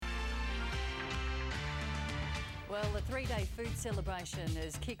Well, the three-day food celebration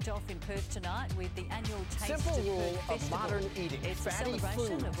is kicked off in Perth tonight with the annual Taste Simple of rule Perth of Festival. modern eating. It's a Fatty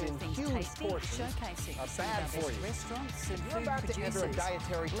celebration foods of all in things huge tasty, portions showcasing are some bad of our for best you. restaurants and You're food about to producers. enter a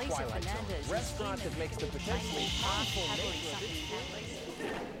dietary Lisa twilight zone. Fernandez Restaurant is that makes the potentially harmful nature of this food.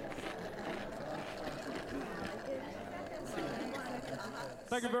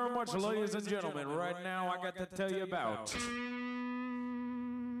 Thank you very much, ladies and gentlemen. Right now, I got to tell you about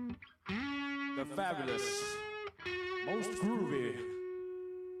the fabulous, most groovy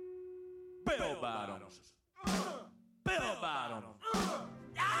bell bottoms. Bell bottoms.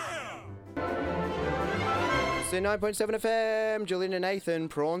 So 9.7 FM, Julian and Nathan,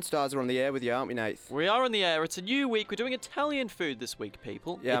 Prawn Stars are on the air with you, aren't we, Nath? We are on the air. It's a new week. We're doing Italian food this week,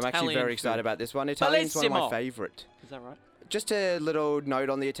 people. Yeah, I'm actually very excited about this one. Italian's one of my Bollissimo. favourite. Is that right? Just a little note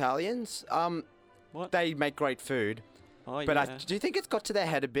on the Italians. What? They make great food, Oh, but yeah. do you think it's got to their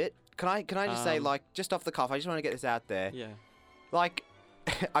head a bit? Can I just say, like, just off the cuff, I just want to get this out there. Yeah. Like,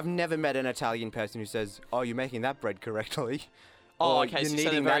 I've never met an Italian person who says, "Oh, you're making that bread correctly." Oh, Or, okay. "You're So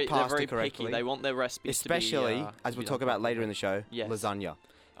kneading they're very, that pasta they're very correctly." picky. They want their recipes Especially, to be, as we'll be talk done about later in properly. the show, Yes. lasagna.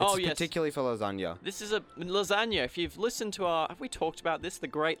 Oh, It's yes. particularly for lasagna. This is a lasagna. If you've listened to have we talked about this? The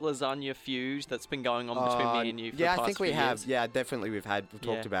great lasagna feud that's been going on between me and you for the Yeah, past I think we few have. years. Yeah, definitely we've talked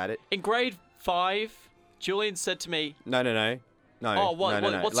Yeah. about it. In grade 5, Julian said to me, No. "Oh, what?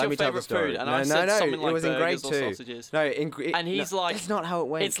 No. What's Let your me tell the favorite story. food?" And no, I said no, something like it was in grade burgers or 2. sausages. No, And he's like, that's not how it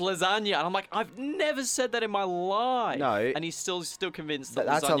went. "It's lasagna," and I'm like, "I've never said that in my life." No. And he's still convinced that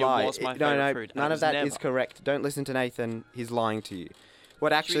That's a lasagna lie. was my No, favorite food. and none it of was that never. is correct. Don't listen to Nathan. He's lying to you.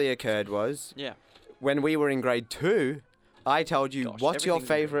 What actually occurred was, Yeah. when we were in grade 2, I told you, Gosh, what's your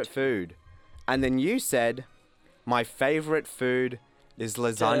everything's in grade favorite food? And then you said, my favorite food is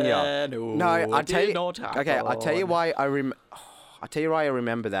lasagna. No, I'll tell you. Okay, I'll tell you why I'll tell you why I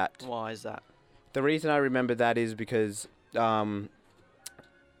remember that. Why is that? The reason I remember that is because that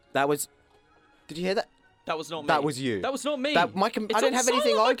was. Did you hear that? That was not me. That was you. That was not me. I It's don't on have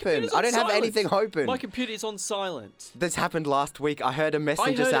anything silent. My open. computer's I on don't have silent. anything open. My computer is on silent. This happened last week. I heard a I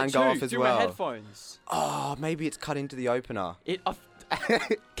messenger heard sound it go too, off as through well. my headphones. Oh, maybe it's cut into the opener.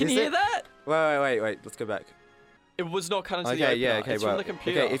 Can you hear that? Wait. Let's go back. It was not cut into the Okay, opener. yeah, okay, It's well, from the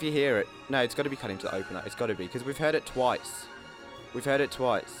computer. okay, if you hear it, no, it's got to be cut into the opener. It's got to be because we've heard it twice. We've heard it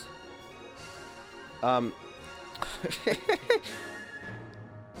twice. I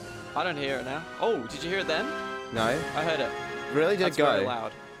don't hear it now. Oh, did you hear it then? No, I heard it. really? Did That's it go? very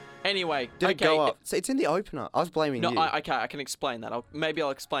loud. Anyway, Did okay. it go up? So it's in the opener. I was blaming No, you. okay, I can explain that. Maybe I'll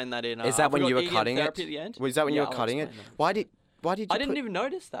explain that in. Is that have when we you got were EDM cutting it? therapy at the end? Was that when you Yeah, were I'll cutting it? explain that. Why did you? I didn't even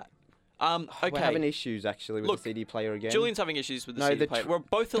notice that. Okay. We're having issues actually with Look, the CD player again. Julian's having issues with the No, CD the player. tr- We're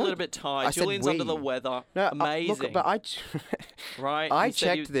both a Don't- little bit tired. I said Julian's under we. the weather. No, Amazing. look, but right? I You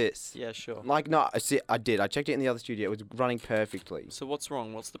said checked this. Yeah, sure. Like, no, I did. I checked it in the other studio. It was running perfectly. So what's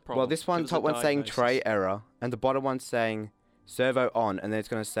wrong? What's the problem? Well, this one, Give us a top one's saying diagnosis. tray error, and the bottom one's saying servo on, and then it's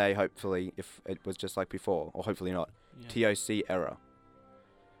going to say, hopefully, if it was just like before, or hopefully not, Yeah. TOC error.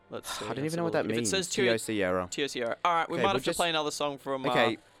 Let's see. I don't let's even know have what a that look. means. If it says TOC error. TOC error. All right, we Okay, might we'll have to just- play another song from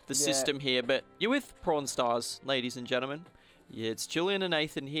Okay. the Yeah. system here, but you're with Prawn Stars, ladies and gentlemen. Yeah, it's Julian and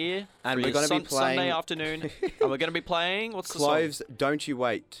Nathan here. And for we're your gonna be Sunday playing- afternoon, and we're going to be playing, what's the song? Cloves, don't you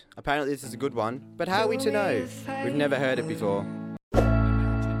wait. Apparently this is a good one, but how are we to know? We've never heard it before. Imagine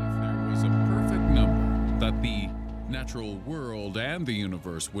if there was a perfect number that the natural world and the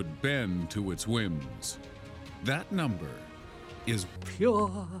universe would bend to its whims. That number is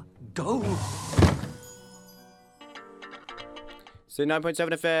Pure gold. So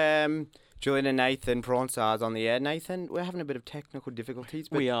 9.7 FM, Julian and Nathan, Prawn Stars on the air. Nathan, we're having a bit of technical difficulties,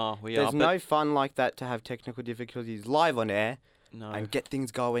 but We are. there's no fun like that to have technical difficulties live on air No. and get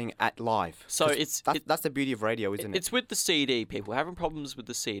things going at live. So 'Cause that's the beauty of radio, isn't it? It's with the CD, people. We're having problems with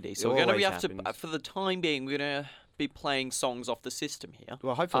the CD. So It we're going to always have to, happens. for the time being, we're going to be playing songs off the system here.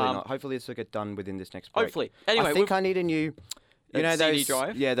 Well, hopefully not. Hopefully this will get done within this next break. Hopefully. Anyway, I think I need a new... You know CD those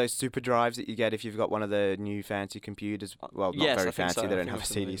drive? Yeah, those super drives that you get if you've got one of the new fancy computers. Well, not yes, very I think fancy. so. They I don't think have I'm a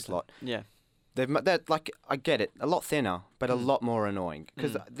familiar CD with that. slot. Yeah. They're like, I get it, a lot thinner, but a lot more annoying.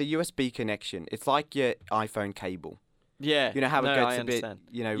 Because Mm. the USB connection, it's like your iPhone cable. Yeah. You know how no, it gets I a bit, understand.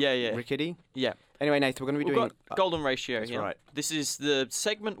 Yeah. rickety? Yeah. Anyway, Nathan, we're going to be We've doing... got golden ratio that's here. right. This is the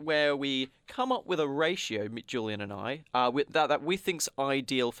segment where we come up with a ratio, Julian and I, that we think's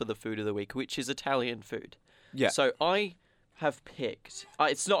ideal for the food of the week, which is Italian food. Yeah. So I have picked.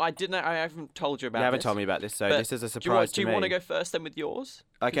 It's not. I haven't told you about. You haven't this, told me about this, so but this is a Do surprise you to me. want to go first then with yours?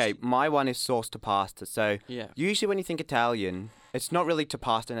 Okay, my one is sauce to pasta. So Yeah. usually when you think Italian, it's not really to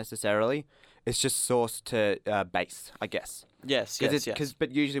pasta necessarily. It's just sauce to base, I guess. Yes.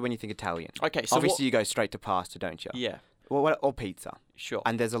 But usually when you think Italian, Okay, so obviously you go straight to pasta, don't you? Yeah. Or pizza. Sure.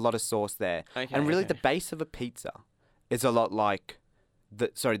 And there's a lot of sauce there. Okay, and really, okay. the base of a pizza is a lot like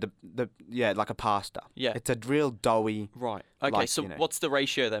like a pasta. Yeah. It's a real doughy. Right. Okay. like, So you know. what's the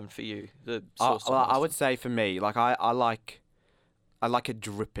ratio then for you? The sauce. to I pasta? would say for me, like I like it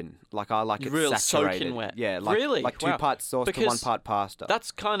dripping. Like I like it Real saturated. soaking wet. Yeah, like Really? like 2 Wow. parts sauce to 1 Because part pasta.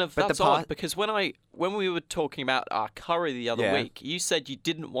 That's kind of But the odd because when we were talking about our curry the other Yeah. week, you said you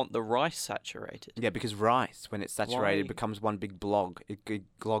didn't want the rice saturated. Yeah, because rice, when it's saturated, Why? becomes one big blog. It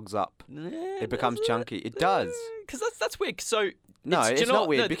glogs up. It It becomes chunky. It does. Because that's weird. So No, do it's you know not what?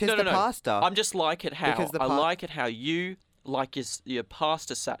 weird No, because no, the no. pasta. I'm just like it how Because the I pa- like it how you like your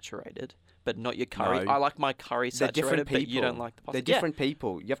pasta saturated, but not your curry. No. I like my curry They're saturated, different people. but you don't like the pasta. They're different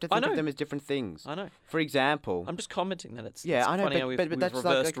people. You have to I think of know. them as different things. I know. For example, I'm just commenting that it's yeah, I know, funny how but we've that's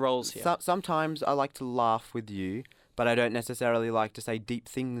reversed like roles here. Sometimes I like to laugh with you, but I don't necessarily like to say deep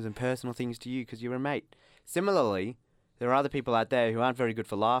things and personal things to you because you're a mate. Similarly, there are other people out there who aren't very good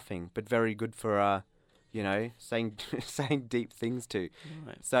for laughing, but very good for saying saying deep things to.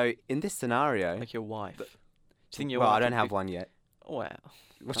 Right. So in this scenario, Like your wife. Do you think your well, wife I don't would have be- one yet. Well,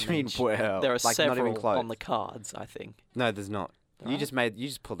 What do I you mean? mean, Well, there are like, not even several close. on the cards, I think. No, there's not. There You are?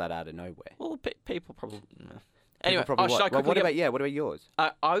 just pulled that out of nowhere. Well, people probably. No. People Anyway, probably should I what? Well, quickly what about yours?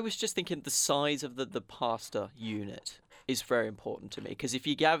 I was just thinking the size of the pasta unit is very important to me because if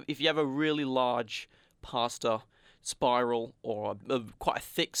you have a really large pasta spiral or quite a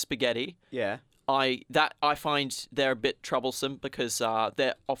thick spaghetti, Yeah. I find they're a bit troublesome because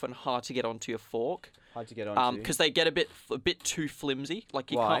they're often hard to get onto your fork. Hard to get on. Because they get a bit too flimsy.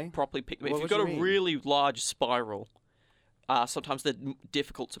 Like you Why? can't properly pick them. What If you've do got you a mean? really large spiral, sometimes they're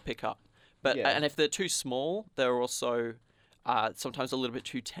difficult to pick up. But Yeah. and if they're too small, they're also sometimes a little bit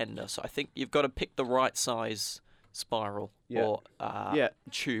too tender. So I think you've got to pick the right size spiral Yeah. or Yeah.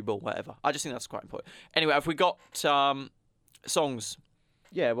 tube or whatever. I just think that's quite important. Anyway, have we got songs?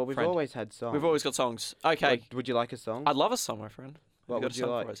 Yeah, well, we've friend. always had songs. We've always got songs. Okay, Would you like a song? I'd love a song, my friend. What Have would you you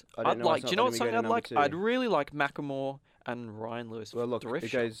got a song like? for us? I don't I'd know, like. it's Do you not know what letting me song go to I'd number like? 2. I'd really like Macklemore and Ryan Lewis. Well, look, Thrift it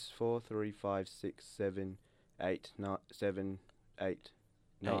Shop. goes 4, 3, 5, 6, 7, 8, 9, 7, 8,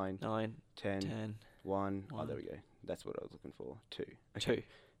 9, 9, 10, 10, 1. Oh, 1. there we go. That's what I was looking for. 2. 2.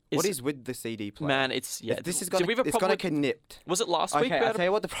 What is with the CD player? Man, it's yeah. This is Did gonna, we have a it's problem gonna with- connect. Was it last week? Okay, we I'll had a- tell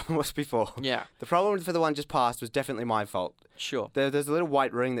you what the problem was before. Yeah, The problem for the one just passed was definitely my fault. sure. There's a little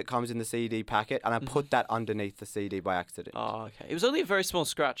white ring that comes in the CD packet, and I put that underneath the CD by accident. Oh, okay. It was only a very small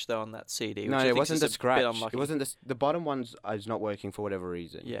scratch though on that CD. No, which I it think wasn't is the a bit scratch. unlucky. It wasn't the bottom one's is not working for whatever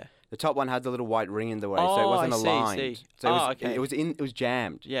reason. Yeah. The top one had the little white ring in the way, so Oh, it wasn't I see, aligned. see. So it was, Oh, okay. it was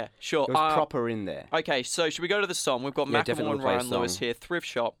jammed. Yeah, sure. It was proper in there. Okay, so should we go to the song? We've got Yeah, Macklemore definitely and play a Ryan Lewis song. here. Thrift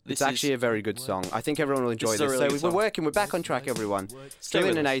Shop. It's actually a very good song. I think everyone will enjoy is a this. really good So we're song. working. We're back on track, everyone. Stay Julian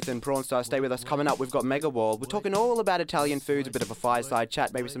with and us. Nathan, Prawn Star, stay with us. Coming up, we've got Mega Wall. We're talking all about Italian foods, a bit of a fireside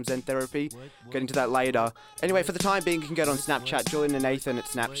chat, maybe some Zen therapy. Get into that later. Anyway, for the time being, you can get on Snapchat, Julian and Nathan at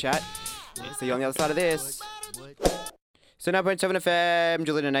Snapchat. See you on the other side of this. So 9.7 FM,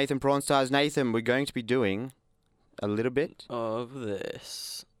 Julian and Nathan, Prawn Stars. Nathan, we're going to be doing a little bit. Of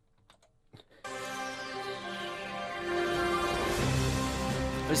this.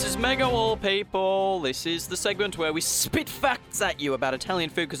 This is Mega Wall, people. This is the segment where we spit facts at you about Italian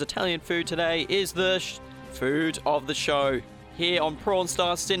food, because Italian food today is the food of the show here on Prawn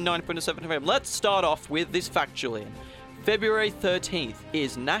Star Sin 9.7 FM. Let's start off with this fact, Julian. February 13th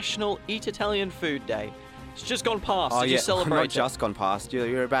is National Eat Italian Food Day. It's just gone past. Did you celebrate not it? just gone past.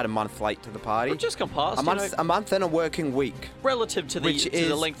 You're about a month late to the party. Well, just gone past. A month and a working week. Relative to Which the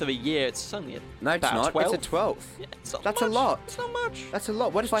is- length of a year, it's only No, it's about not. 12. It's a 12th. Yeah, it's not That's much. a lot. It's not much. That's a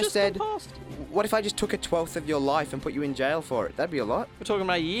lot. What if I Just said, gone past. what if I just took a 12th of your life and put you in jail for it? That'd be a lot. We're talking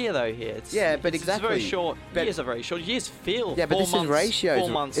about a year though here. It's, Yeah, but it's very exactly. short. But- Years are very short. Years feel. Yeah, but 4 this months, is ratios. 4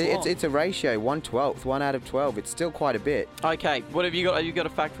 months long. It's a ratio. 1/12, 1 out of 12. It's still quite a bit. Okay, what have you got? Have you got a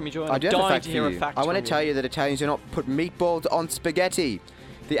fact for me, Joanne? I do have a dying fact to for hear you. a fact I want to from tell you that Italians do not put meatballs on spaghetti.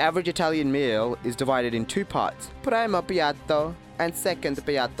 The average Italian meal is divided in 2 parts: primo piatto and second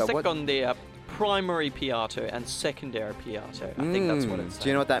piatto. Secondaire, primary piatto, and secondary piatto. I think that's what it's. Do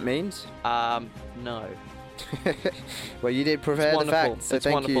you know what that means? No. Well, you did prepare It's the wonderful. facts, so It's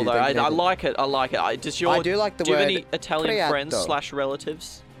thank wonderful you. though. Thank you, I Nathan. like it. I like it. I do like the Do you have word any Italian priato. friends /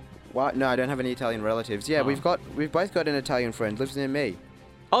 relatives? What? No, I don't have any Italian relatives. Yeah, Oh. we've both got an Italian friend. Lives near me.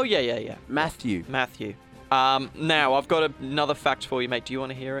 Oh yeah. Matthew. Matthew. Now I've got another fact for you, mate. Do you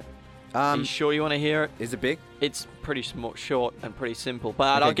want to hear it? Are you sure you want to hear it? Is it big? It's pretty short and pretty simple,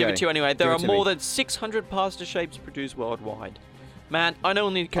 but Okay, I'll give go. it to you anyway. There Give are it to more me. than 600 pasta shapes produced worldwide. Man, I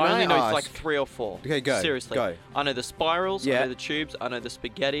only know ask? like 3 or 4. Okay, go. Seriously. Go. I know the spirals, I Yeah. know the tubes, I know the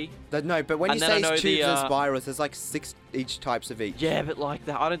spaghetti. No, but when And you then I say know tubes the, and spirals, there's like 6 each types of each. Yeah, but like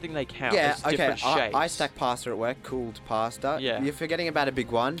that, I don't think they count. Yeah, There's okay. different shapes. I stack pasta at work, cooled pasta. Yeah. You're forgetting about a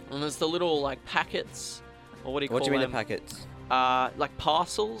big one. And there's the little like packets, or what do you call What do you mean them? the packets? Like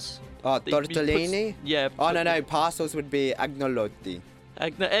parcels. Oh, that you put- tortellini? Yeah. Oh, no. Parcels would be agnolotti.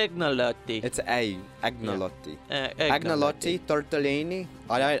 Agnolotti. It's A. Agnolotti. Agnolotti. Agnolotti, tortellini.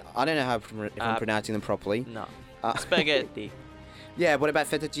 I don't know if I'm pronouncing them properly. No. Spaghetti. Yeah, what about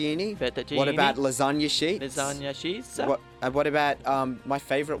fettuccine? Fettuccine. What about lasagna sheets? Lasagna sheets. What about my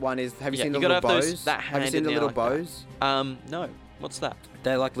favorite one is, have you Yeah, seen the you gotta little have those- bows? that Have you seen the handed little nail like that. bows? No. What's that?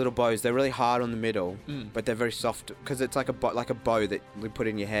 They're like little bows. They're really hard on the middle, Mm. but they're very soft because it's like a bow that we put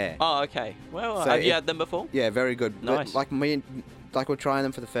in your hair. Oh, okay. Well, So have you it- had them before? Yeah, very good. But Nice. like we're trying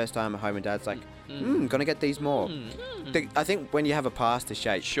them for the first time at home, and Dad's like, gonna get these more. I think when you have a pasta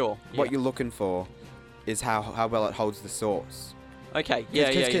shape, Sure. what yeah. you're looking for is how well it holds the sauce. Okay. Yeah.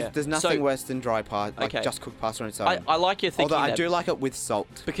 Because there's nothing So, worse than dry pasta, like Okay. just cooked pasta on its own. I like your thinking. Although I there, do like it with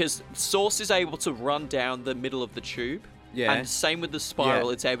salt. because sauce is able to run down the middle of the tube. Yeah. And same with the spiral,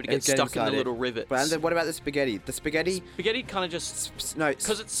 Yeah. it's able to It get stuck in the inside it. little rivets. But and then what about the spaghetti? The spaghetti, Spaghetti kind of just no,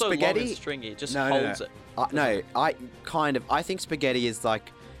 because it's so spaghetti, long and stringy, it just no, holds it. I think spaghetti is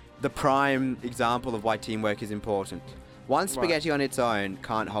like the prime example of why teamwork is important. One spaghetti on its own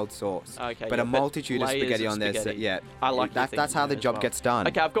can't hold sauce. Okay, but yeah, a multitude of layers spaghetti of on there, spaghetti. yeah. I like your that's how the thinking as job well. gets done.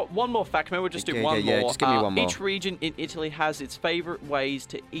 Okay, I've got one more fact. Maybe we'll just do Okay, one yeah, more. just give me one more. Each region in Italy has its favourite ways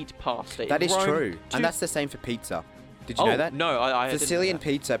to eat pasta. That In is Rome, true, two- and that's the same for pizza. Did you oh, know that? No, I didn't know Sicilian that.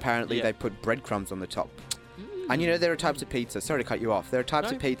 pizza, apparently, Yeah. they put breadcrumbs on the top. And you know there are types of pizza. Sorry to cut you off. There are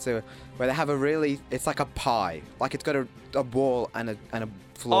types No. of pizza where they have it's like a pie. Like it's got a wall and a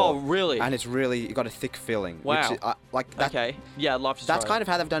floor. Oh, really? And it's really got a thick filling. Wow. Which is, like that, Okay. Yeah, I'd love to That's try kind of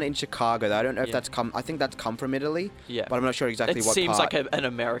how they've done it in Chicago, though. I don't know if Yeah. that's I think that's come from Italy. Yeah. But I'm not sure exactly it what seems part. like an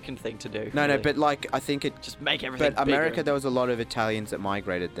American thing to do. No, really. but like I think it. Just make everything But America, bigger. there was a lot of Italians that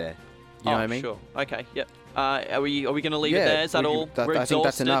migrated there. You know what I mean? Sure. Okay. Yep. Are we going to leave it there? Is that all? We're I think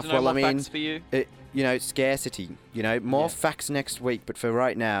that's exhausted? enough. No Well, more I mean, facts for you? Scarcity. More Yeah. facts next week. But for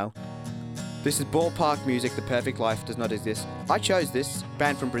right now, this is ballpark music. The perfect life does not exist. I chose this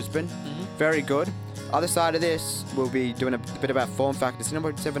band from Brisbane. Very good. Other side of this, we'll be doing a bit about form factors.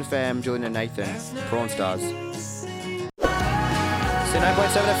 9.7 FM, Julian and Nathan, Prawn Stars.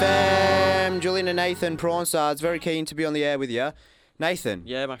 9.7 FM, Julian and Nathan, Prawn Stars. Very keen to be on the air with you. Nathan,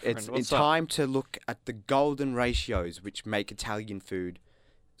 Yeah, my friend. it's What's up? time to look at the golden ratios which make Italian food.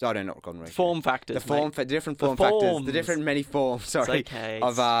 Oh, no, not golden ratios. Form factors. The different The form factors. forms. The different many forms. It's Sorry, okay. of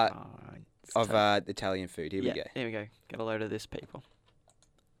it's fine. It's tough. Italian food. Here we go. Here we go. Get a load of this, people.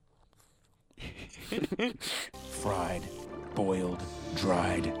 Fried, boiled,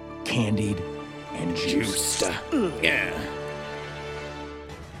 dried, candied, and juiced. Yeah.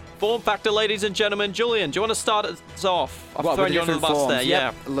 Form factor, ladies and gentlemen. Julian, do you want to start us off? I've What, thrown with you under the different bus forms? there.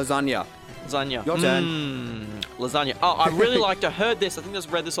 Yep. Lasagna. Yeah. Lasagna. Your turn. Lasagna. Oh, I really liked. I heard this. I think I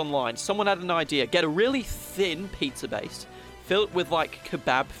just read this online. Someone had an idea. Get a really thin pizza base, fill it with like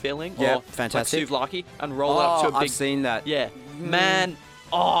kebab filling Yeah, or fantastic. like souvlaki, and roll it up to a big. I've seen that. Yeah, man.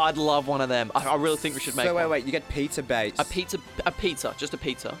 Oh, I'd love one of them. I really think we should make So one. wait, you get pizza base. A pizza, just a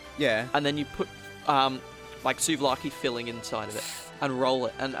pizza, Yeah. and then you put like souvlaki filling inside of it, and roll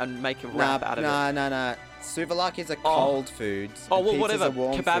it, and make a wrap out of it. Nah. Souvlaki is a cold food. Oh, and well, pizza's whatever. a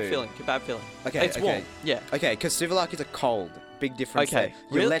warm Kebab food. filling. Okay, It's okay. warm. Yeah. Okay, because souvlaki is a cold. Big difference Okay, there.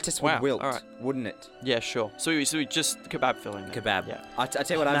 Your really? lettuce would Wow, wilt, alright. wouldn't it? Yeah, sure. So we just kebab filling. then. Kebab. Yeah. I tell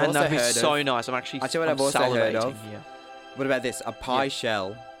you what I've Man, also that'd be heard so of. nice. I'm actually. I tell you what I'm I've also heard salivating of. here. What about this? A pie Yeah.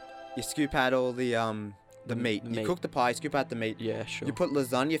 shell. You scoop out all the meat. the You meat. cook the pie, scoop out the meat. Yeah, sure. You put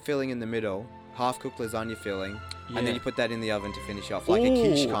lasagna filling in the middle, half-cooked lasagna filling, and Yeah. then you put that in the oven to finish off, like a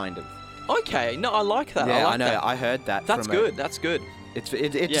quiche Ooh. kind of. Okay. No, I like that. Yeah, I like I know. That. I heard that. That's from good. That's good. It's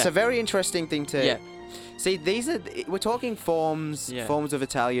Yeah. a very interesting thing to. Yeah. See, we're talking forms Yeah. of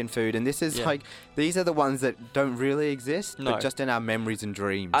Italian food, and this is Yeah. like these are the ones that don't really exist, No. but just in our memories and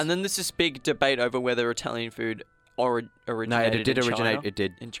dreams. And then there's this big debate over whether Italian food originated no, it did in originate. China. It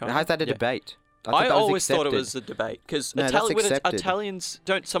did. In China. How's that a Yeah. debate? I thought that was always thought it accepted. was a debate because No, that's accepted. Italians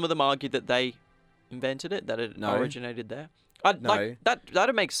don't. Some of them argue that they invented it, that it No. originated there. No. Like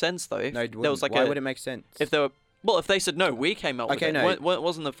that'd make sense though. If No, it there was like why would it make sense? if there were. Well, if they said no, we came up with Okay, it. no. It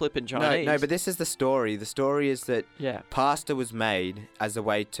wasn't the flipping Chinese. No, but this is the story. The story is that yeah. pasta was made as a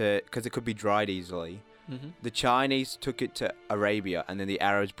way to, because it could be dried easily. Mm-hmm. The Chinese took it to Arabia, and then the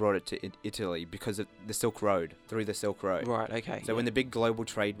Arabs brought it to Italy because of the Silk Road, through the Silk Road. Right. Okay. So when the big global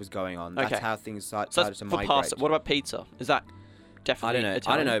trade was going on, that's Okay. how things so started that's to for migrate. pasta. What about pizza? Is that definitely I don't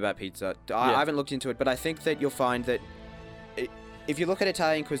Italian. know about pizza. I haven't looked into it, but I think that you'll find that if you look at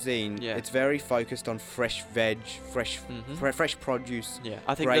Italian cuisine, it's very focused on fresh veg, fresh produce. Yeah,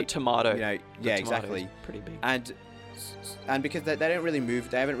 I think great, the tomato. Exactly. Is pretty big. And because they don't really move,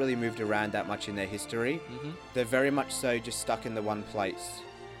 they haven't really moved around that much in their history. They're very much so just stuck in the one place.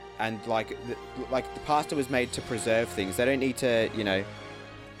 And like the pasta was made to preserve things. They don't need to,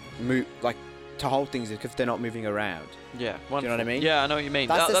 move to hold things because they're not moving around. Yeah, wonderful. Do you know what I mean? Yeah, I know what you mean.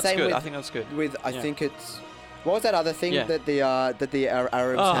 That's the same good. with, I think that's good. I think it's. What was that other thing that the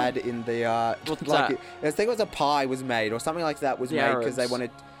Arabs had in the what's like that? I think it was a pie was made or something like that was The made because they Arabs.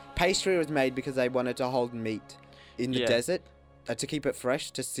 wanted pastry was made because they wanted to hold meat in the desert to keep it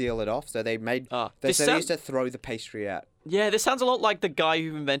fresh to seal it off. So they made they used to throw the pastry out. Yeah, this sounds a lot like the guy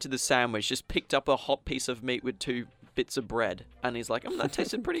who invented the sandwich. Just picked up a hot piece of meat with 2 bits of bread, and he's like, that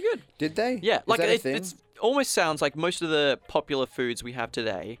tasted pretty good. Did they? Yeah, like it almost sounds like most of the popular foods we have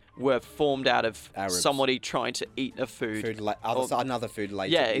today were formed out of Arabs. somebody trying to eat a food. Another food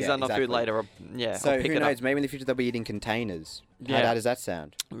later. Yeah, another food later. Or, so or pick who it knows? up. Maybe in the future they'll be eating containers. Yeah. How does that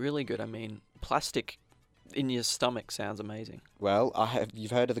sound? Really good. I mean, plastic in your stomach sounds amazing. Well,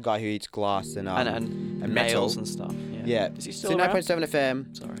 you've heard of the guy who eats glass and and metal nails and stuff. Yeah. Is he still around? 9.7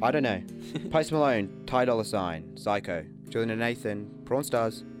 FM. Sorry. I don't know. Post Malone, Ty Dolla $ign, Psycho, Julian and Nathan, Prawn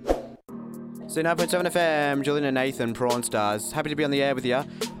Stars. So 9.7 FM, Julian and Nathan, Prawn Stars. Happy to be on the air with you.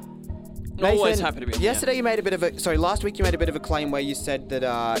 Always happy to be on the air. Yesterday you made a bit of a... Sorry, last week you made a bit of a claim where you said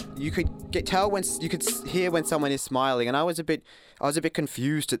that you could hear when someone is smiling, and I was a bit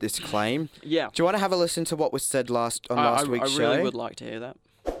confused at this claim. Yeah. Do you want to have a listen to what was said last week's show? I really would like to hear that.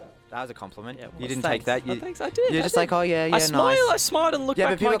 That was a compliment. Yeah, you didn't thanks. take that. Thanks, I did. You're just like, oh yeah, I smiled and looked yeah,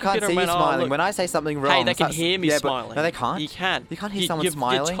 back but people at my can't computer see you and went, smiling. look. When I say something wrong, Hey, they can hear me smiling. No, they can't. You can. You can't hear someone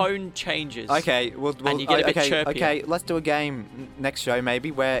smiling. Your tone changes. Okay, and you get a bit chirpier. Okay, let's do a game next show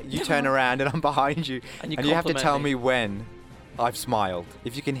maybe where you turn around and I'm behind you and you have to compliment tell me me when I've smiled.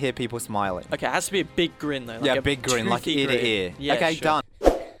 If you can hear people smiling. Okay, it has to be a big grin though. Like a big grin, like ear to ear. Yeah, okay, sure.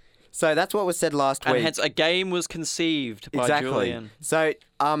 done. So that's what was said last week. And hence a game was conceived by Julian. So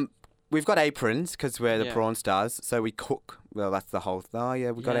we've got aprons because we're the Prawn Stars, so we cook. Well, that's the whole. Oh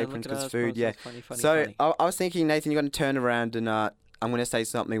yeah, we've got aprons because food. Yeah. Funny, so funny. I was thinking, Nathan, you're going to turn around and I'm going to say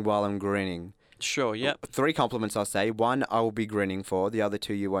something while I'm grinning. Sure. Yep. 3 compliments I'll say. 1 I will be grinning for. The other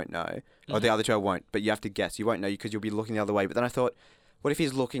 2 you won't know, or the other 2 I won't. But you have to guess. You won't know because you'll be looking the other way. But then I thought, what if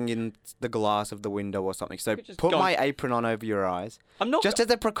he's looking in the glass of the window or something? So put my apron on over your eyes. I'm not. Just as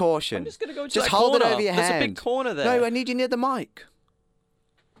a precaution. I'm just going to go to just that hold corner. it over your hand. There's a big corner there. No, I need you near the mic.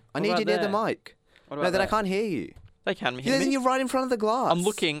 I need you near the mic. No, then I can't hear you. They can hear me. You're right in front of the glass. I'm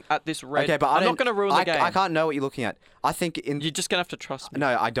looking at this red. Okay, but I'm not going to ruin the game. I can't know what you're looking at. I think You're just going to have to trust me.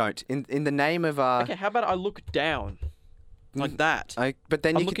 No, I don't. In the name of Okay, how about I look down, like that? But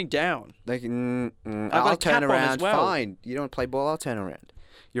then I'm looking down. Like, I've got I'll a turn cap on around. as well. Fine. You don't want to play ball? I'll turn around.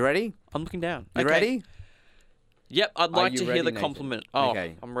 You ready? I'm looking down. You Okay. ready? Yep, I'd Are like you to ready, hear the Nathan? compliment. Oh,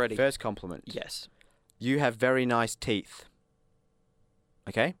 Okay. I'm ready. First compliment. Yes. You have very nice teeth.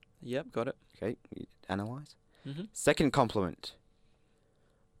 Okay. Yep, got it. Okay. Analyze. Mhm. Second compliment.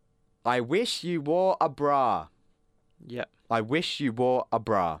 I wish you wore a bra. Yep. I wish you wore a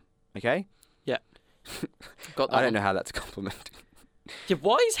bra. Okay? Yep. Got that I don't one. know how that's a compliment. Yeah,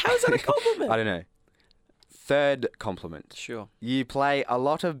 how is that a compliment? I don't know. Third compliment. Sure. You play a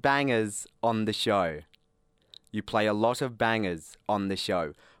lot of bangers on the show. You play a lot of bangers on the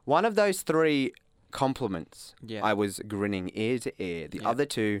show. One of those 3 compliments, Yeah. I was grinning ear to ear. The other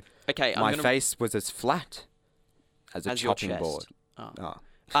 2, Okay, my face was as flat as a As your chopping chest. board. Oh. No,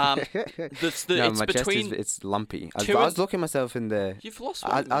 It's my between. chest it's lumpy. I two was and- looking myself in the. You've lost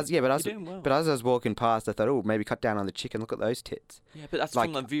I weight. was, yeah, but You're doing well. but as I was walking past, I thought, oh, maybe cut down on the chicken. Look at those tits. Yeah, but that's like-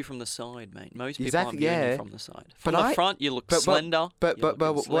 from the view from the side, mate. Most people Exactly, aren't viewing yeah. you from the side. From But the front, you look slender. But you're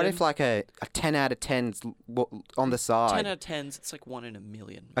looking what if slim. like a 10 out of 10's on the side? 10 out of 10s, it's like 1 in a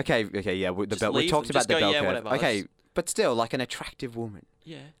million. Okay, yeah. We Just talked leave them. about Just the go, bell yeah, curve. whatever. Okay, but still, like an attractive woman.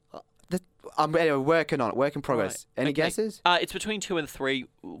 Yeah. I'm anyway, working on it. Work in progress. Right. Any Okay. guesses? It's between 2 and 3.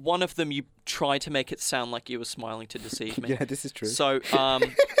 One of them, you try to make it sound like you were smiling to deceive me. Yeah, this is true. So,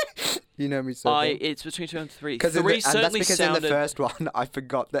 You know me so well. it's between 2 and 3. Because 3 and that's certainly because sounded. in the first one, I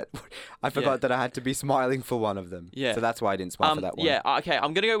forgot that that I had to be smiling for one of them. Yeah. So that's why I didn't smile for that one. Yeah, okay.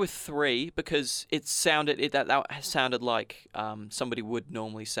 I'm gonna go with 3 because that sounded like somebody would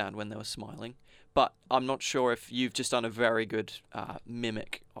normally sound when they were smiling. But I'm not sure if you've just done a very good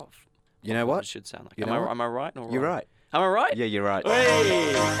mimic of. You know what what? it should sound like. You know what? Am I right or wrong? You're right. Am I right? Yeah, you're right.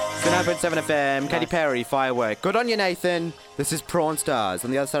 Hey! So 9.7 FM, Katy Nice. Perry, Firework. Good on you, Nathan. This is Prawn Stars.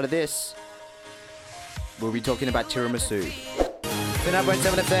 On the other side of this, we'll be talking about tiramisu.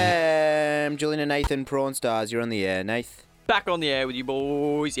 9.7 FM, Julian and Nathan, Prawn Stars. You're on the air, Nath. Back on the air with you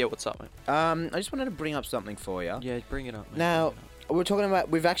boys. Yeah, what's up, mate? I just wanted to bring up something for you. Yeah, bring it up, mate. Now, we're talking about,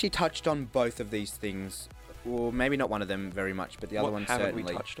 we've actually touched on both of these things. Well, maybe not one of them very much, but the other one certainly.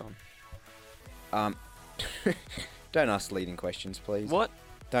 What haven't we touched on? Don't ask leading questions, please. What?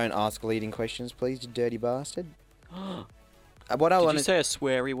 Don't ask leading questions, please, you dirty bastard. Did you say a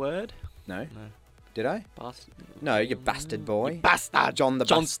sweary word? No. Did I? Bastard. No, you bastard boy. You bastard.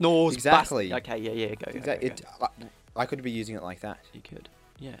 John Snores. Exactly. Okay, yeah, go. Exactly. Go. I could be using it like that. You could.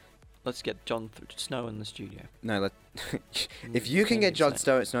 Yeah. Let's get Jon Snow in the studio. No, if you can get Jon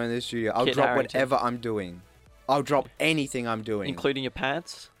Snow in the studio, I'll drop whatever I'm doing. I'll drop anything I'm doing. Including your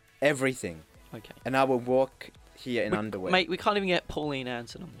pants? Everything. Okay. And I will walk here in underwear. Mate, we can't even get Pauline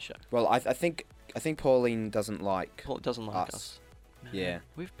Anson on the show. Well, I think Pauline doesn't like doesn't like us. Man, yeah.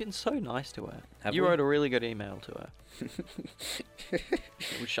 We've been so nice to her. Have you we? wrote a really good email to her.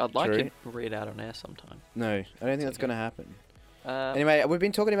 Which I'd like to read out on air sometime. No, I don't think that's going to happen. Anyway, we've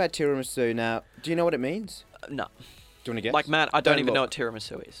been talking about tiramisu now. Do you know what it means? No. Do you want to guess? Like, Matt, I don't even know what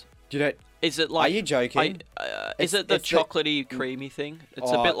tiramisu is. You don't? Is it like... Are you joking? Is it the chocolatey, creamy thing?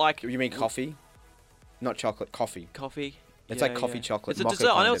 It's a bit like... You mean coffee? Not chocolate, coffee. Coffee? It's like coffee chocolate. It's a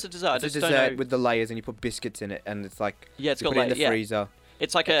dessert. I know it's a dessert. It's a dessert with the layers, and you put biscuits in it, and it's like... Yeah, it's got layers. Put it in the freezer.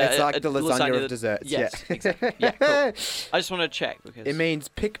 It's like It's like the lasagna of desserts. Yes, yeah. exactly. Yeah, cool. I just want to check because... It means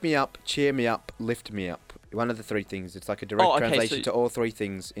pick me up, cheer me up, lift me up. One of the three things. It's like a direct translation to all three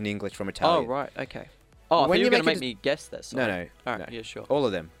things in English from Italian. Oh, right. Okay. Oh, I thought you were going to make me guess this. No. All right, yeah, sure. All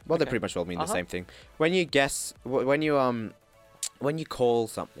of them. Well, they pretty much all mean the same thing. When you guess, when you call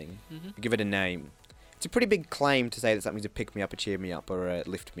something, you give it a name. It's a pretty big claim to say that something's a pick me up, a cheer me up, or a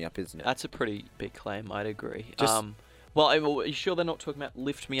lift me up, isn't it? That's a pretty big claim. I'd agree. Well, are you sure they're not talking about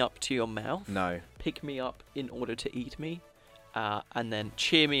lift me up to your mouth? No. Pick me up in order to eat me? And then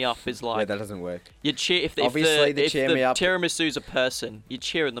cheer me up is like... Yeah, that doesn't work. You cheer if the tiramisu's a person, you're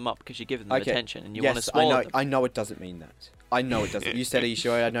cheering them up because you're giving them attention and you want to swallow them. I know it doesn't mean that. I know it doesn't. You said, are you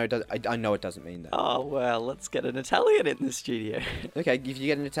sure? I know it doesn't mean that. Oh, well, let's get an Italian in the studio. Okay, if you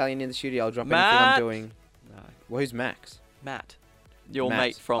get an Italian in the studio, I'll drop Matt! anything I'm doing. No. Well, who's Max? Matt. Your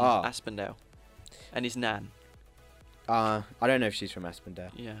mate from Aspendale. And his nan. I don't know if she's from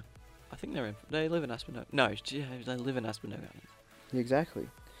Aspendale. Yeah. I think they live in Aspendale. No, they live in Aspendale. Exactly.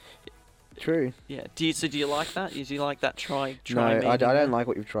 True. Yeah. Do you like that? Do you like that? Try no, I don't like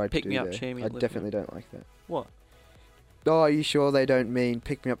what you've tried to do. Pick me up, cheer me. I definitely don't like that. What? Oh, are you sure they don't mean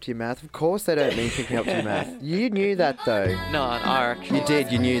pick me up to your mouth? Of course they don't mean pick me up to your mouth. You knew that though. No, I actually... You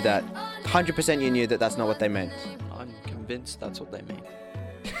did. You knew that. 100% you knew that that's not what they meant. I'm convinced that's what they mean.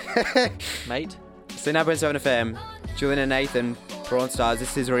 Mate. So 9.7 FM, Julian and Nathan, Prawn Stars.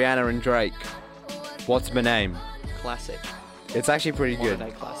 This is Rihanna and Drake. What's my name? Classic. It's actually pretty good.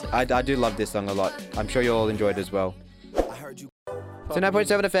 Classic. I do love this song a lot. I'm sure you all enjoyed it as well. I heard you. So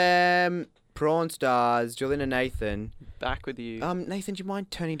 9.7 FM, Prawn Stars, Julian and Nathan. Back with you. Nathan, do you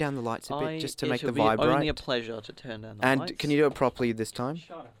mind turning down the lights a bit just to make the vibe right? It'll be only a pleasure to turn down the lights. And can you do it properly this time?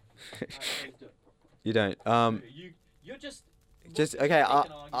 Shut up. You don't. You're just... okay.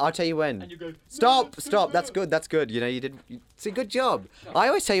 I'll tell you when. Stop. That's good. You know, you did. It's a good job. I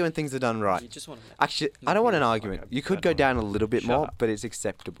always tell you when things are done right. You just want to... Actually, I don't want an argument. You could go down a little bit more, but it's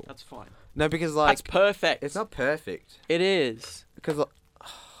acceptable. That's fine. No, because like that's perfect. It's not perfect. It is. Because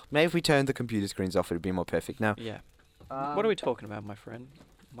maybe if we turned the computer screens off, it'd be more perfect. Now. Yeah. What are we talking about, my friend?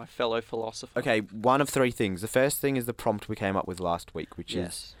 My fellow philosopher. Okay, one of three things. The first thing is the prompt we came up with last week, which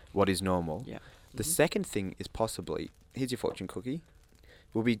is what is normal. Yeah. The second thing is possibly, here's your fortune cookie.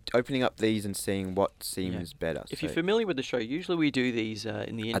 We'll be opening up these and seeing what seems better. If you're familiar with the show, usually we do these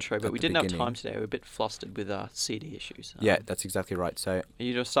in the intro, but we didn't have time today. We're a bit flustered with our CD issues. Yeah, that's exactly right. So, are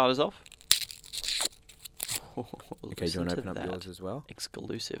you going to start us off? Okay, do you want to open up yours as well?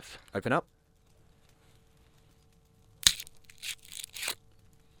 Exclusive. Open up.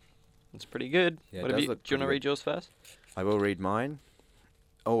 That's pretty good. Yeah, do you want to read yours first? I will read mine.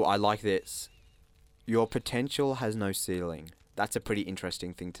 Oh, I like this. Your potential has no ceiling. That's a pretty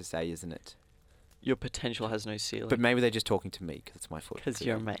interesting thing to say, isn't it? Your potential has no ceiling. But maybe they're just talking to me because it's my fault. Because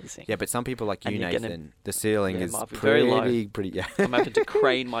you're amazing. Yeah, but some people like you, Nathan, the ceiling is very low. Yeah. I'm having to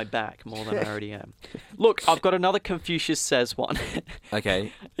crane my back more than I already am. Look, I've got another Confucius Says one.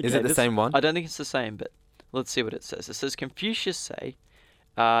 Okay. Is it the same one? I don't think it's the same, but let's see what it says. It says, Confucius say,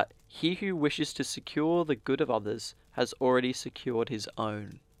 he who wishes to secure the good of others has already secured his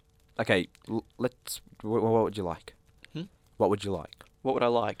own. Okay, let's... What would you like? What would you like? What would I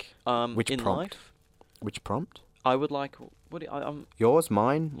like? Which in prompt? life? Which prompt? I would like... Yours,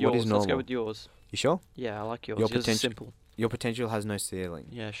 mine? Yours. What is normal? Let's go with yours. You sure? Yeah, I like yours. Your yours is simple. Your potential has no ceiling.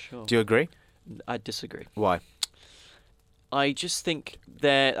 Yeah, sure. Do you agree? I disagree. Why? I just think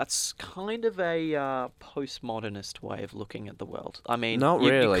that's kind of a postmodernist way of looking at the world. I mean, Not you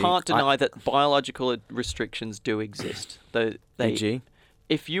really. can't deny that biological restrictions do exist. E.g.?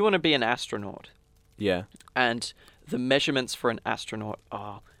 If you want to be an astronaut, Yeah. and the measurements for an astronaut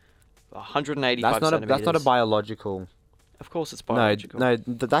are 185 centimeters. That's not a biological. Of course, it's biological. No,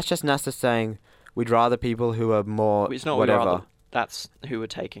 that's just NASA saying we'd rather people who are more It's not whatever. rather. That's who we're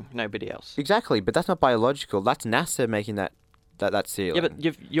taking. Nobody else. Exactly, but that's not biological. That's NASA making that ceiling.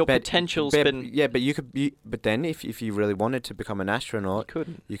 Yeah, but your potential's been. Yeah, but but then if you really wanted to become an astronaut,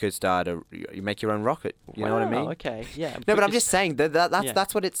 couldn't. you could start you make your own rocket. You know what I mean? Okay, yeah. No, but I'm just saying Yeah.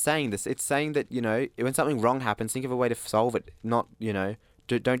 that's what it's saying. It's saying that when something wrong happens, think of a way to solve it. Not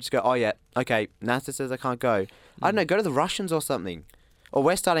don't just go, oh yeah, okay, NASA says I can't go. I don't know, go to the Russians or something. Or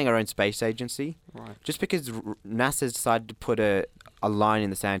we're starting our own space agency. Right. Just because NASA's decided to put a line in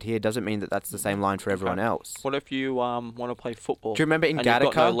the sand here doesn't mean that that's the same line for everyone else. What if you want to play football? Do you remember in and you've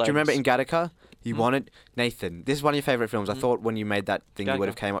got Gattaca? no Do you remember legs? in Gattaca? You wanted Nathan. This is one of your favorite films. I thought when you made that thing, you would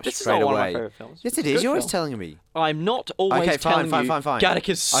have came up This is straight not one of my away. favorite films. Yes, It's it a is. good You're always film. telling me. I'm not always Okay, telling fine. you. Okay,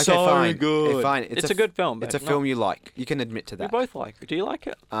 Gattaca's so fine. good. Fine. It's a good film. It's a but film no. you like. You can admit to We that. both like it. Do you like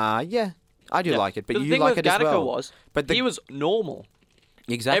it? Yeah, I do Yeah. like it, but the you thing like with it as Gattaca well. was, But he was normal.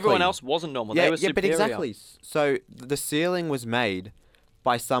 Exactly. Everyone else wasn't normal. Yeah, They were yeah, but superior. exactly. So the ceiling was made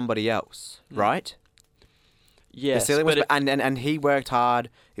by somebody else, right? Yes, The ceiling was, but and he worked hard.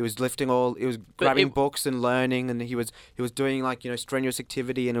 He was lifting he was grabbing it- books and learning, and he was doing strenuous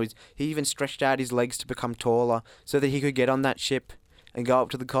activity, and he even stretched out his legs to become taller so that he could get on that ship and go up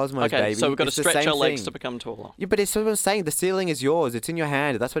to the cosmos, okay, baby. so we've got to It's the stretch same our legs thing. to become taller. Yeah, but it's what I'm saying. The ceiling is yours. It's in your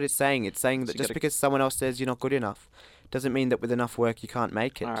hand. That's what it's saying. It's saying that you just gotta- because someone else says you're not good enough, doesn't mean that with enough work you can't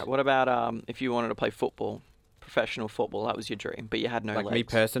make it. All right. What about if you wanted to play football, professional football? That was your dream, but you had no Like legs. me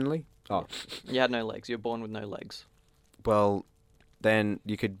personally? Oh, You had no legs. You were born with no legs. well, then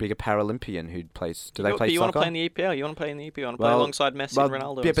you could be a Paralympian who plays. Do they play But you soccer? want to play in the EPL? You want to play in the EPL? You want to play Well, alongside Messi and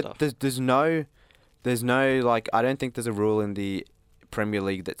Ronaldo yeah, and but stuff? there's no I don't think there's a rule in the Premier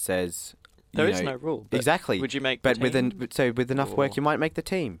League that says There you is know- no rule. But exactly. Would you make? But the team? with enough work, Or- you might make the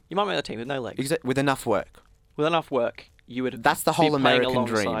team. You might make the team with no legs. With enough work. With enough work, you would. That's the be whole playing American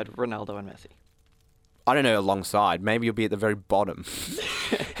dream. alongside Ronaldo and Messi. I don't know. Alongside, maybe you'll be at the very bottom.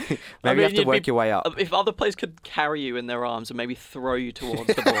 I Maybe mean, you have to you'd work be- your way up. If other players could carry you in their arms and maybe throw you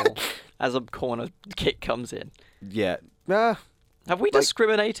towards the ball as a corner kick comes in. Yeah. Have we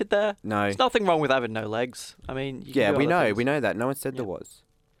discriminated there? No. There's nothing wrong with having no legs. I mean, you can Yeah, do we other know. things. We know that. No one said there Yeah. was.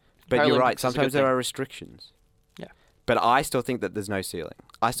 But you're right. Paralympics is a good Sometimes there thing. are restrictions. Yeah. But I still think that there's no ceiling.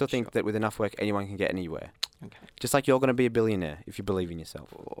 I still think Sure. that with enough work, anyone can get anywhere. Okay. Just like you're going to be a billionaire if you believe in yourself.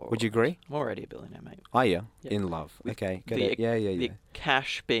 Would you agree? I'm already a billionaire, mate. Are you? Yeah. In love. With Okay. Get the- it. Yeah. The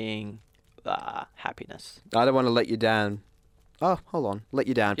cash being happiness. I don't want to let you down. Oh, hold on. Let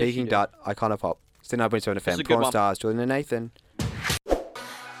you down. Yes, you Peking do. Dot. Icona Pop. Still 9.7 This is FM. a good Prawn one. Stars. Julian and Nathan.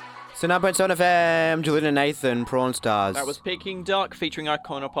 So 9.7 FM. Julian and Nathan. Prawn Stars. That was Peking Duck featuring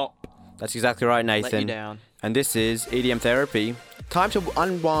Iconopop. That's exactly right, Let you Nathan. down. And this is EDM Therapy. Time to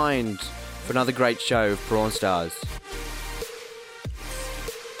unwind for another great show of Prawn Stars.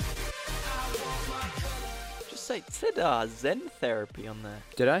 Just say it said Zen therapy on there.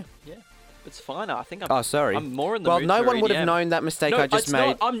 Did I? Yeah, it's fine. I think I'm. Oh, sorry. I'm more in the Well, mood no for one would have EDM. known that mistake No, I just it's made.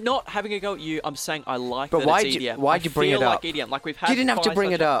 Not, I'm not having a go at you. I'm saying I like But that why'd it's you- EDM. why'd you bring I it feel up? like EDM. Like we've had. You didn't have to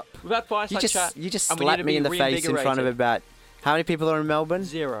bring it up. We've had fireside chat. You just and we need slapped to me be in the face in front of reinvigorated. about... How many people are in Melbourne?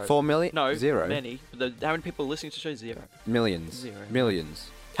 0. 4 million? No, Zero. Many. How many people are listening to the show? 0. Millions. 0. Millions.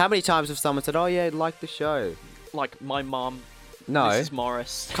 How many times have someone said, oh yeah, like the show? Like my mum, No. Mrs.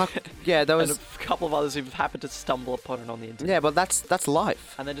 Morris, Yeah, there and was... a couple of others who've happened to stumble upon it on the internet. Yeah, but that's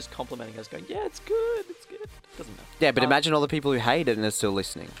life. And then just complimenting us, going, "Yeah, it's good, it's good." Doesn't matter. Yeah, but imagine all the people who hate it and are still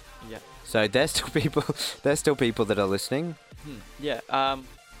listening. Yeah. So there's still people. There's still people that are listening. Yeah.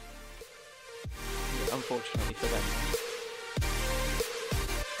 Unfortunately for them.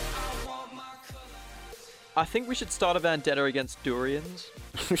 I think we should start a vendetta against durians.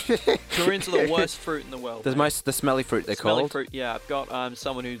 Durians are the worst fruit in the world. The mate. the smelly fruit they're Smelly called. fruit. Yeah, I've got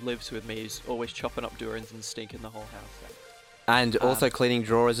someone who lives with me who's always chopping up durians and stinking the whole house. And also cleaning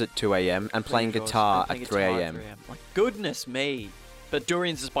drawers at 2 a.m. and playing Drawers, guitar playing at 3 guitar a.m. Like, goodness me. But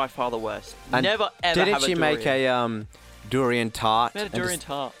durians is by far the worst. And Never ever Didn't have a she durian. make a durian tart? Made a and durian just-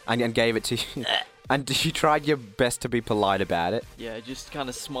 tart. And gave it to you. And you tried your best to be polite about it. Yeah, just kind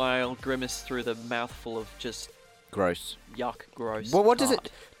of smile, grimace through the mouthful of just Gross. yuck, gross. Well, what does tart.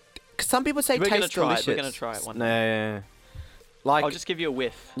 it? 'Cause some people say We're gonna tastes try it. delicious. We're gonna try it one No. Like, I'll just give you a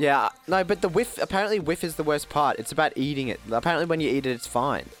whiff. yeah, no, but the whiff. Apparently, whiff is the worst part. It's about eating it. Apparently, when you eat it, it's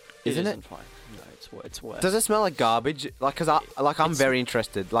fine, isn't it? Fine. No, it's worse. Does it smell like garbage? Like, I'm very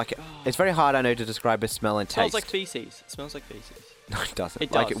interested. Like, it's very hard, I know, to describe a smell and It smells taste. like feces. It smells like feces. No, it doesn't.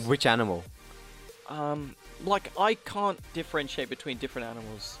 It Like, does. which animal? Like I can't differentiate between different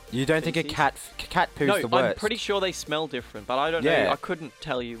animals. You don't think a Feces? cat poo's No, the worst? I'm pretty sure they smell different, but I don't Yeah. know. I couldn't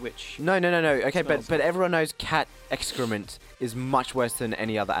tell you which. No. Okay, Smells. but everyone knows cat excrement is much worse than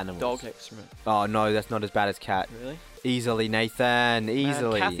any other animal. Dog excrement. Oh no, that's not as bad as cat. Really? Easily, Nathan.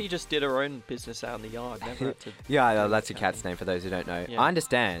 Easily. Man, Kathy just did her own business out in the yard. Never had to. Yeah, that's a cat's name for those who don't know. Yeah. I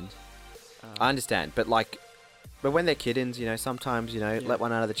understand. But when they're kittens, sometimes let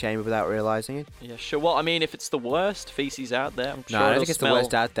one out of the chamber without realizing it. Yeah, sure. Well, I mean, if it's the worst feces out there, I'm sure No, I don't it'll think it's the smell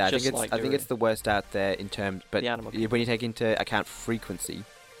worst out there. I just think like it's the worst out there in terms, but The animal when you take into account frequency,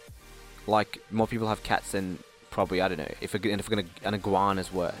 like more people have cats than probably, I don't know, if an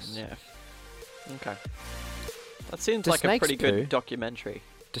iguana's worse. Yeah. Okay. That seems Do like a snakes pretty good poo? documentary.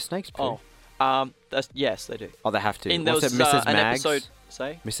 Do snakes poo? Yes, they do. Oh, they have to. There What's was it, Mrs. an Mags? episode.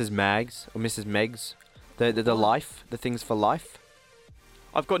 Say. Mrs. Mags or Mrs. Megs? The life, the things for life.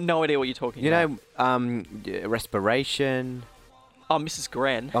 I've got no idea what you're talking You about. know, respiration. Oh, Mrs.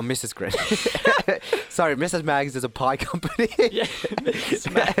 Gren. Oh, Mrs. Gren. Sorry, Mrs. Mags is a pie company. Yeah,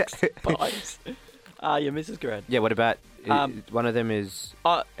 Mrs. Max Pies. Yeah, Mrs. Gren. Yeah, what about one of them is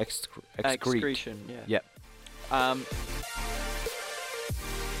excrete. Excretion. Yeah. Yep.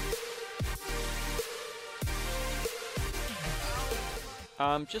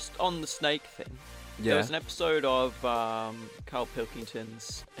 Just on the snake thing. Yeah. There was an episode of Carl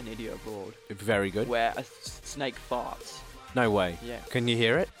Pilkington's An Idiot Abroad Very good. where a snake farts. No way. Yeah. Can you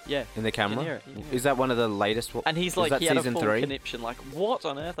hear it Yeah. in the camera? hear it, you can hear Is that one of the latest? And he's was like, that he had a season full 3? conniption, like, what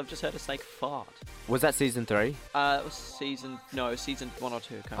on earth? I've just heard a snake fart. Was that season 3? It was season 1 or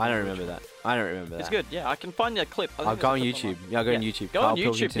 2. I don't remember that. It's good, yeah. I can find a clip. I think I'll there's go a on clip YouTube. online. Yeah, I'll go on YouTube. Go Carl on YouTube,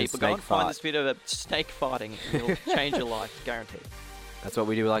 Pilkington's people. Go snake and find fart. this video of a snake farting. It'll change your life, guaranteed. That's what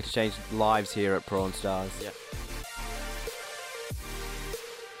we do. We like to change lives here at Prawn Stars. Yeah.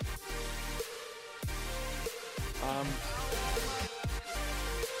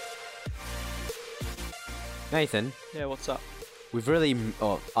 Nathan, Yeah, what's up?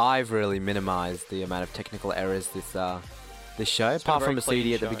 I've really minimised the amount of technical errors this show, It's been a apart very from a clean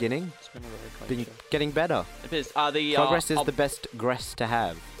CD at the show. beginning. It's been a very clean Been show. getting better. It is. Progress is I'll- the best gress to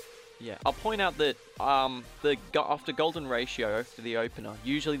have. Yeah, I'll point out that after Golden Ratio, after the opener,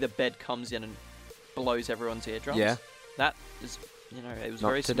 usually the bed comes in and blows everyone's eardrums. Yeah. That is, it was Not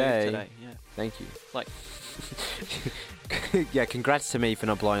very today. smooth today. Yeah. Thank you. Like, Yeah, congrats to me for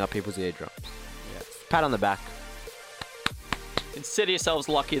not blowing up people's eardrums. yeah. Pat on the back. Consider yourselves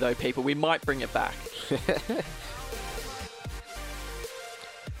lucky though, people. We might bring it back.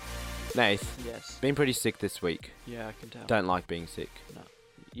 Nath, Yes. been pretty sick this week. Yeah, I can tell. Don't like being sick. No.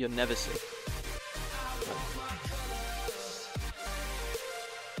 You're never sick.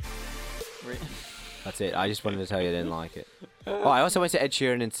 Re- That's it. I just wanted to tell you I didn't like it. Oh, I also went to Ed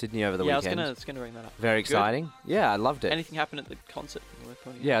Sheeran in Sydney over the yeah, weekend. I was gonna bring that up. Very Good. exciting. Yeah, I loved it. Anything happen at the concert?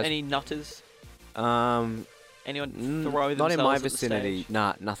 Yeah, Any nutters? Anyone throw themselves Not in my at the vicinity. stage?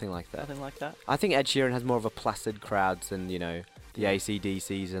 Nah, nothing like that. Nothing like that. I think Ed Sheeran has more of a placid crowds than, the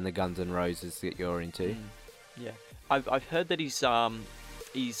AC/DCs and the Guns N' Roses that you're into. Yeah, I've heard that he's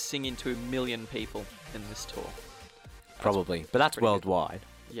singing to 1 million people in this tour. Probably. But that's pretty good. worldwide.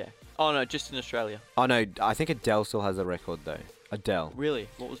 Yeah. Oh no, just in Australia. Oh, no, I think Adele still has a record, though. Adele. Really?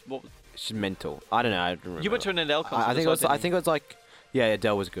 What was? She's mental. I don't know. I don't remember. You went to an Adele concert. I think it was like... Yeah,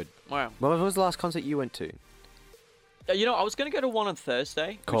 Adele was good. Wow. When was the last concert you went to? I was gonna go to one on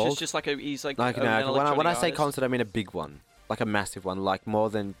Thursday, which Called? is just like he's like. Like, an no, when electronic I say artist. concert, I mean a big one. Like a massive one. Like more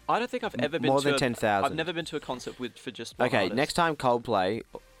than... I don't think I've ever been more to than a- 10,000. I've never been to a concert for just one Okay, artist. next time Coldplay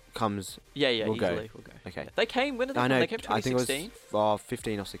comes... Yeah, we'll go. easily we'll go. Okay. They came. When did they I come? know. They came I think it 2016. was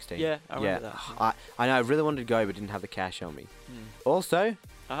 15 or 16. Yeah, I remember that. I know. I really wanted to go, but didn't have the cash on me. Hmm. Also,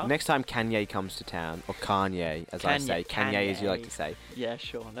 Uh-huh. next time Kanye comes to town, or Kanye, as I say, Kanye as you like to say, Yeah,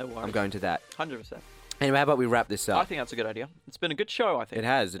 sure. No worries. I'm going to that. 100%. Anyway, how about we wrap this I up? think that's a good idea. It's been a good show, I think. It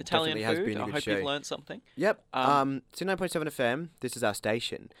has. It Italian definitely has food. been a I good hope show. you've learned something. Yep. 2.7 FM. This is our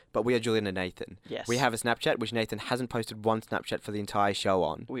station, but we are Julian and Nathan. Yes. We have a Snapchat, which Nathan hasn't posted one Snapchat for the entire show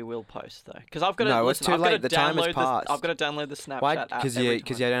on. We will post though, because I've got to. No, it's listen, too I've gotta late. The time has download passed. I've got to download the Snapchat Why? app Because every you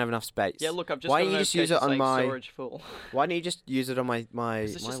time. don't have enough space. Yeah, look, I've just. Why got don't a you just use it on notification my? saying storage full. Why don't you just use it on my?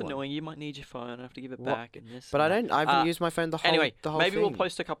 It's just one? annoying. You might need your phone. I have to give it What? back and this. But I and don't. I that. haven't used my phone the whole. Anyway, the whole maybe we'll thing.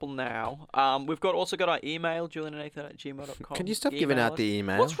 post a couple now. We've also got our email, julianandnathan@gmail.com. Can you stop giving out the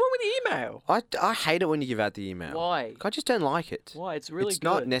email? What's wrong with the email? I hate it when you give out the email. Why? I just don't like it. Why? It's really It's good.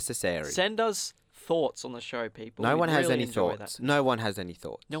 not necessary. Send us thoughts on the show, people. No We'd one has really any enjoy thoughts. that. No one has any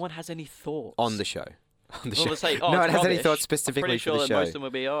thoughts. No one has any thoughts. On the show. On the Well, show. they say, no it's one has any rubbish. thoughts specifically I'm pretty for sure the that show. most of them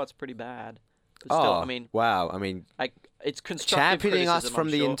would be, it's pretty bad. But Oh, still, I mean, wow. I mean, it's constructive championing us criticism, from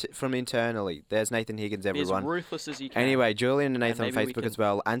I'm the sure. from internally. There's Nathan Higgins, Be as everyone. ruthless as you can. Anyway, Julian and Nathan on maybe we Facebook as can-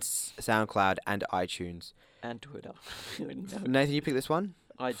 well, and SoundCloud and iTunes. And Twitter. Nathan, you pick this one?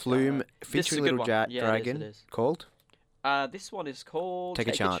 Flume featuring Little Dragon. It is. Called? This one is called Take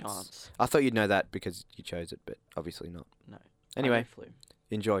a Chance. I thought you'd know that because you chose it, but obviously not. No. Anyway, Flume.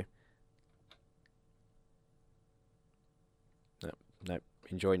 enjoy. No,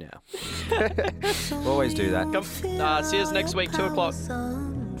 enjoy now. Always do that. Come. See us next week, 2 o'clock.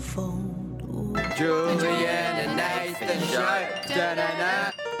 Julian and Nathan show.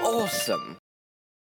 Da-da-da. Awesome.